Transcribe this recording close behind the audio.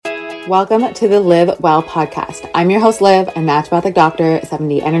Welcome to the Live Well podcast. I'm your host, Liv, a naturopathic doctor,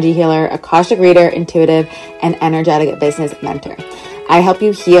 7D energy healer, Akashic reader, intuitive, and energetic business mentor. I help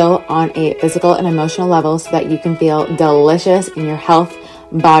you heal on a physical and emotional level so that you can feel delicious in your health,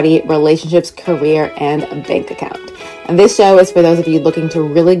 body, relationships, career, and bank account. And this show is for those of you looking to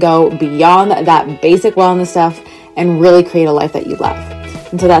really go beyond that basic wellness stuff and really create a life that you love.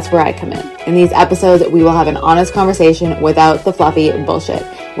 And so that's where I come in. In these episodes, we will have an honest conversation without the fluffy bullshit.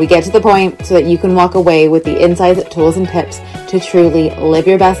 We get to the point so that you can walk away with the insights, tools, and tips to truly live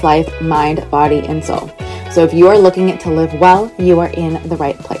your best life, mind, body, and soul. So if you are looking to live well, you are in the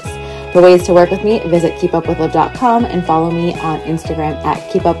right place. For ways to work with me, visit keepupwithliv.com and follow me on Instagram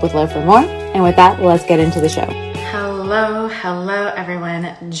at keepupwithliv for more. And with that, let's get into the show. Hello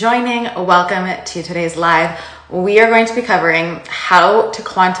everyone joining. Welcome to today's live. We are going to be covering how to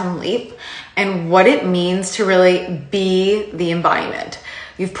quantum leap and what it means to really be the embodiment.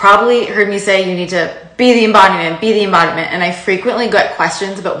 You've probably heard me say you need to be the embodiment, and I frequently get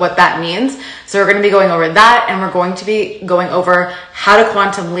questions about what that means. So we're going to be going over that, and we're going to be going over how to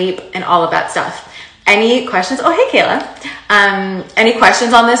quantum leap and all of that stuff. Any questions? Oh, hey, Kayla. Any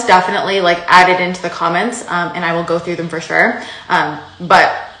questions on this? Definitely add it into the comments, and I will go through them for sure.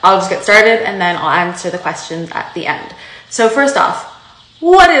 But I'll just get started, and then I'll answer the questions at the end. So first off,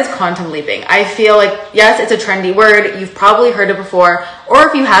 what is quantum leaping? I feel like, yes, it's a trendy word. You've probably heard it before, or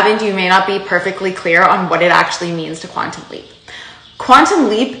if you haven't, you may not be perfectly clear on what it actually means to quantum leap. Quantum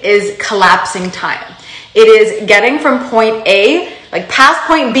leap is collapsing time. It is getting from point A, past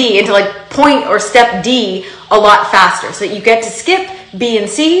point B into point or step D a lot faster. So that you get to skip B and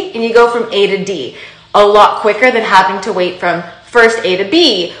C and you go from A to D a lot quicker than having to wait from first A to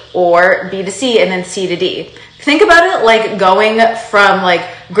B or B to C and then C to D. Think about it like going from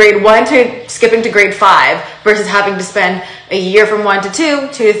grade 1 to skipping to grade 5 versus having to spend a year from 1 to 2,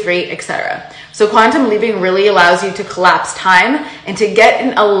 2 to 3, etc. So quantum leaping really allows you to collapse time and to get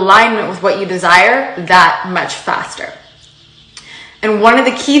in alignment with what you desire that much faster. And one of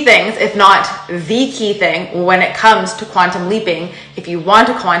the key things, if not the key thing when it comes to quantum leaping, if you want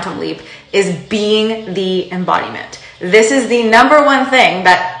to quantum leap, is being the embodiment. This is the number one thing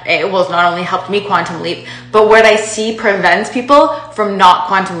that has not only helped me quantum leap, but what I see prevents people from not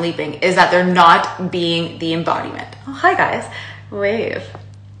quantum leaping is that they're not being the embodiment. Oh, hi guys. Wave.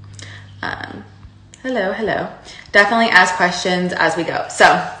 Hello. Definitely ask questions as we go.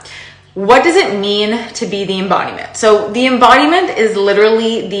 So what does it mean to be the embodiment? So the embodiment is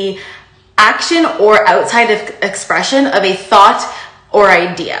literally the action or outside expression of a thought or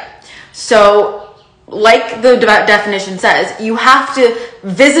idea. So like the definition says, you have to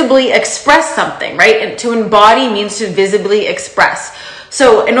visibly express something, right? And to embody means to visibly express.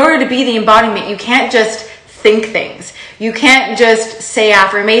 So in order to be the embodiment, you can't just think things. You can't just say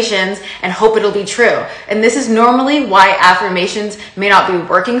affirmations and hope it'll be true. And this is normally why affirmations may not be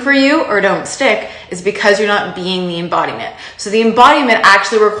working for you or don't stick, is because you're not being the embodiment. So the embodiment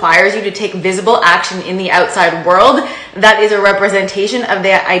actually requires you to take visible action in the outside world that is a representation of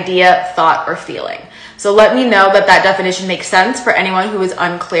the idea, thought, or feeling. So let me know that definition makes sense for anyone who is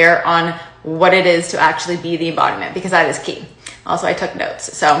unclear on what it is to actually be the embodiment, because that is key. Also, I took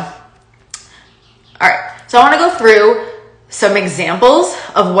notes. So, all right. So I want to go through some examples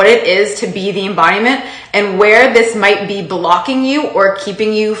of what it is to be the embodiment and where this might be blocking you or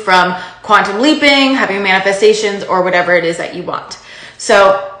keeping you from quantum leaping, having manifestations, or whatever it is that you want.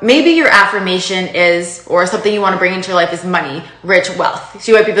 So maybe your affirmation is, or something you want to bring into your life is money, rich, wealth.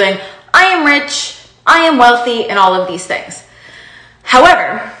 So you might be feeling, I am rich, I am wealthy, and all of these things.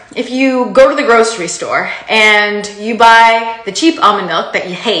 However, if you go to the grocery store and you buy the cheap almond milk that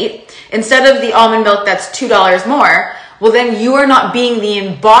you hate, instead of the almond milk that's $2 more, well then you are not being the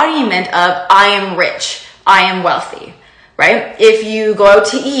embodiment of I am rich, I am wealthy, right? If you go out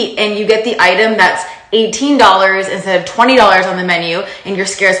to eat and you get the item that's $18 instead of $20 on the menu and you're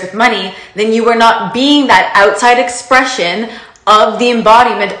scarce with money, then you are not being that outside expression of the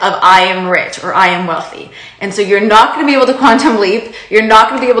embodiment of I am rich or I am wealthy. And so you're not going to be able to quantum leap. You're not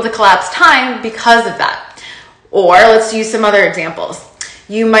going to be able to collapse time because of that. Or let's use some other examples.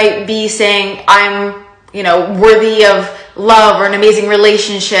 You might be saying, I'm, worthy of love or an amazing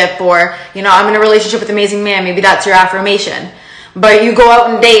relationship, or, I'm in a relationship with an amazing man. Maybe that's your affirmation. But you go out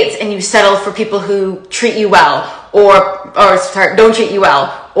on dates and you settle for people who treat you well, or don't treat you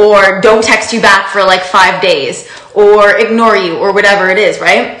well, or don't text you back for 5 days, or ignore you, or whatever it is,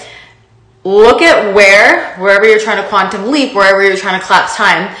 right? Look at wherever you're trying to quantum leap, wherever you're trying to collapse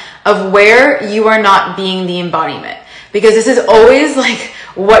time, of where you are not being the embodiment. Because this is always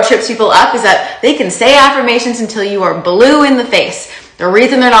what trips people up is that they can say affirmations until you are blue in the face. The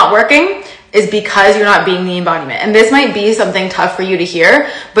reason they're not working is because you're not being the embodiment. And this might be something tough for you to hear,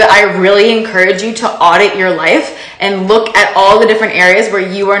 but I really encourage you to audit your life and look at all the different areas where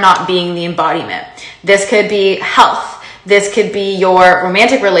you are not being the embodiment. This could be health. This could be your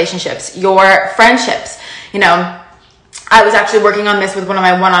romantic relationships, your friendships. I was actually working on this with one of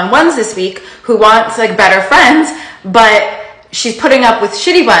my one-on-ones this week who wants like better friends, but she's putting up with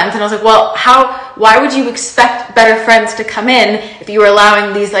shitty ones. And I was like, well, why would you expect better friends to come in if you were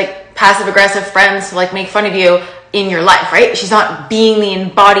allowing these like passive aggressive friends to like make fun of you in your life, right? She's not being the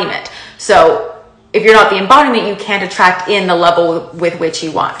embodiment. So if you're not the embodiment, you can't attract in the level with which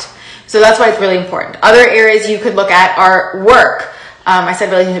you want. So that's why it's really important. Other areas you could look at are work. I said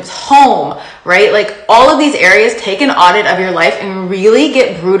relationships, home, right? Like all of these areas, take an audit of your life and really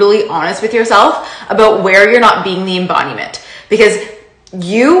get brutally honest with yourself about where you're not being the embodiment, because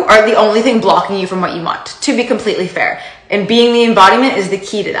you are the only thing blocking you from what you want, to be completely fair. And being the embodiment is the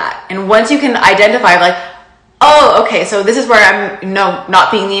key to that. And once you can identify like, oh, okay, so this is where I'm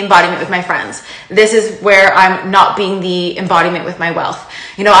not being the embodiment with my friends. This is where I'm not being the embodiment with my wealth.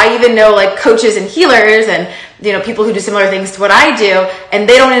 I even know like coaches and healers and, people who do similar things to what I do, and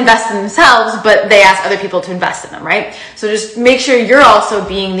they don't invest in themselves, but they ask other people to invest in them, right? So just make sure you're also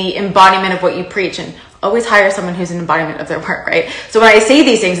being the embodiment of what you preach, and always hire someone who's an embodiment of their work, right? So when I say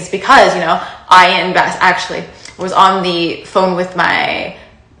these things, it's because, I invest. Actually, I was on the phone with my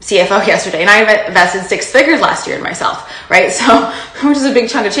CFO yesterday, and I invested 6 figures last year in myself, right? So, which is a big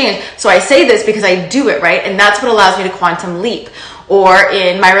chunk of change. So I say this because I do it, right? And that's what allows me to quantum leap. Or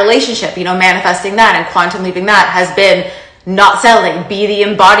in my relationship, manifesting that and quantum leaping that has been not settling, be the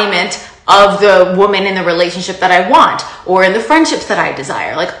embodiment of the woman in the relationship that I want, or in the friendships that I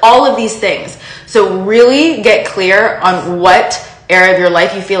desire, like all of these things. So really get clear on what area of your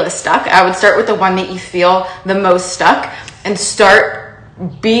life you feel is stuck. I would start with the one that you feel the most stuck and start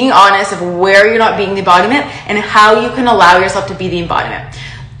being honest of where you're not being the embodiment and how you can allow yourself to be the embodiment.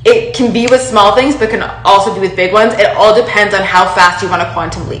 It can be with small things, but can also be with big ones. It all depends on how fast you want to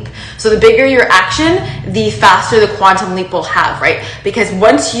quantum leap. So the bigger your action, the faster the quantum leap will have, right? Because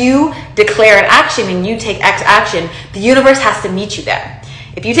once you declare an action and you take X action, the universe has to meet you there.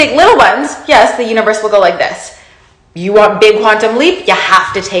 If you take little ones, yes, the universe will go like this. You want big quantum leap, you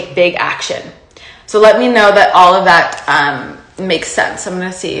have to take big action. So let me know that all of that makes sense. I'm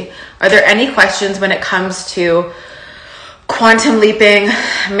going to see, are there any questions when it comes to quantum leaping,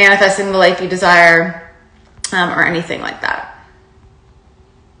 manifesting the life you desire, or anything like that?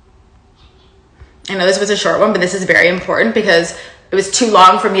 I know this was a short one, but this is very important because it was too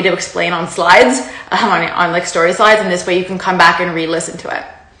long for me to explain on slides, on like story slides, and this way you can come back and re-listen to it.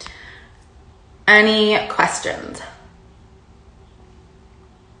 Any questions?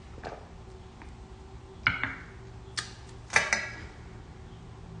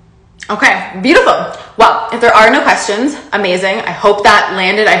 Okay, beautiful. Well, if there are no questions, amazing. I hope that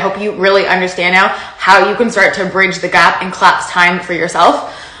landed. I hope you really understand now how you can start to bridge the gap and collapse time for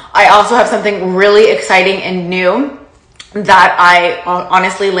yourself. I also have something really exciting and new that I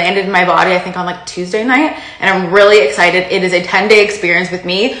honestly landed in my body, I think on like Tuesday night, and I'm really excited. It is a 10-day experience with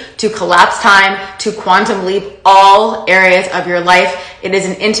me to collapse time, to quantum leap all areas of your life. It is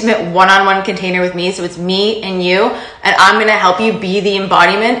an intimate one-on-one container with me, so it's me and you, and I'm going to help you be the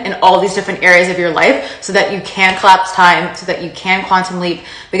embodiment in all these different areas of your life so that you can collapse time, so that you can quantum leap.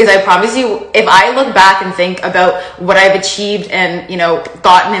 Because I promise you, if I look back and think about what I've achieved and,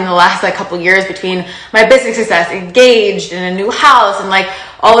 gotten in the last like couple years between my business success, engaged, in a new house, and like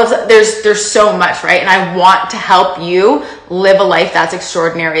all of that, there's so much, right? And I want to help you live a life that's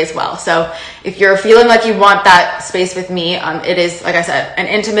extraordinary as well. So if you're feeling like you want that space with me, it is, like I said, an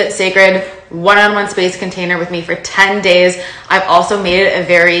intimate, sacred, one-on-one space container with me for 10 days. I've also made it a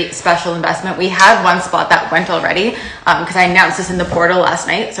very special investment. We had one spot that went already because I announced this in the portal last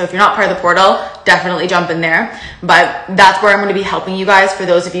night. So if you're not part of the portal, definitely jump in there. But that's where I'm going to be helping you guys, for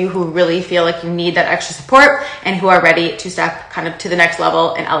those of you who really feel like you need that extra support and who are ready to step kind of to the next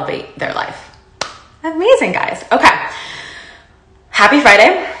level and elevate their life. Amazing, guys. Okay. Happy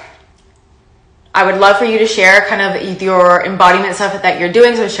Friday. I would love for you to share kind of your embodiment stuff that you're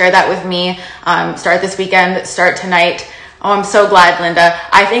doing. So share that with me. Start this weekend, start tonight. Oh, I'm so glad, Linda.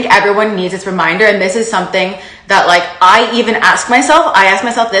 I think everyone needs this reminder. And this is something that like I even ask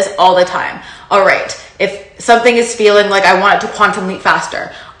myself this all the time. All right, if something is feeling like I want it to quantum leap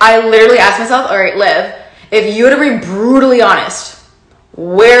faster, I literally ask myself, all right, Liv, if you were to be brutally honest,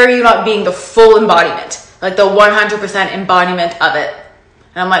 where are you not being the full embodiment? Like the 100% embodiment of it.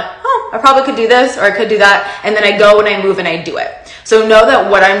 And I'm like, I probably could do this or I could do that. And then I go and I move and I do it. So know that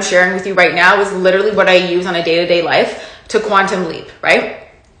what I'm sharing with you right now is literally what I use on a day-to-day life to quantum leap, right?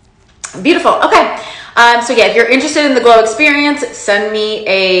 Beautiful. Okay. So yeah, if you're interested in the glow experience, send me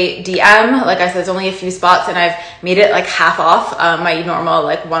a DM. Like I said, there's only a few spots and I've made it like half off my normal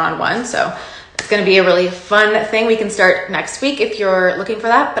like one-on-one. So it's going to be a really fun thing. We can start next week if you're looking for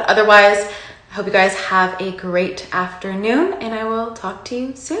that. But otherwise, I hope you guys have a great afternoon and I will talk to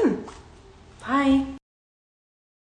you soon. Bye.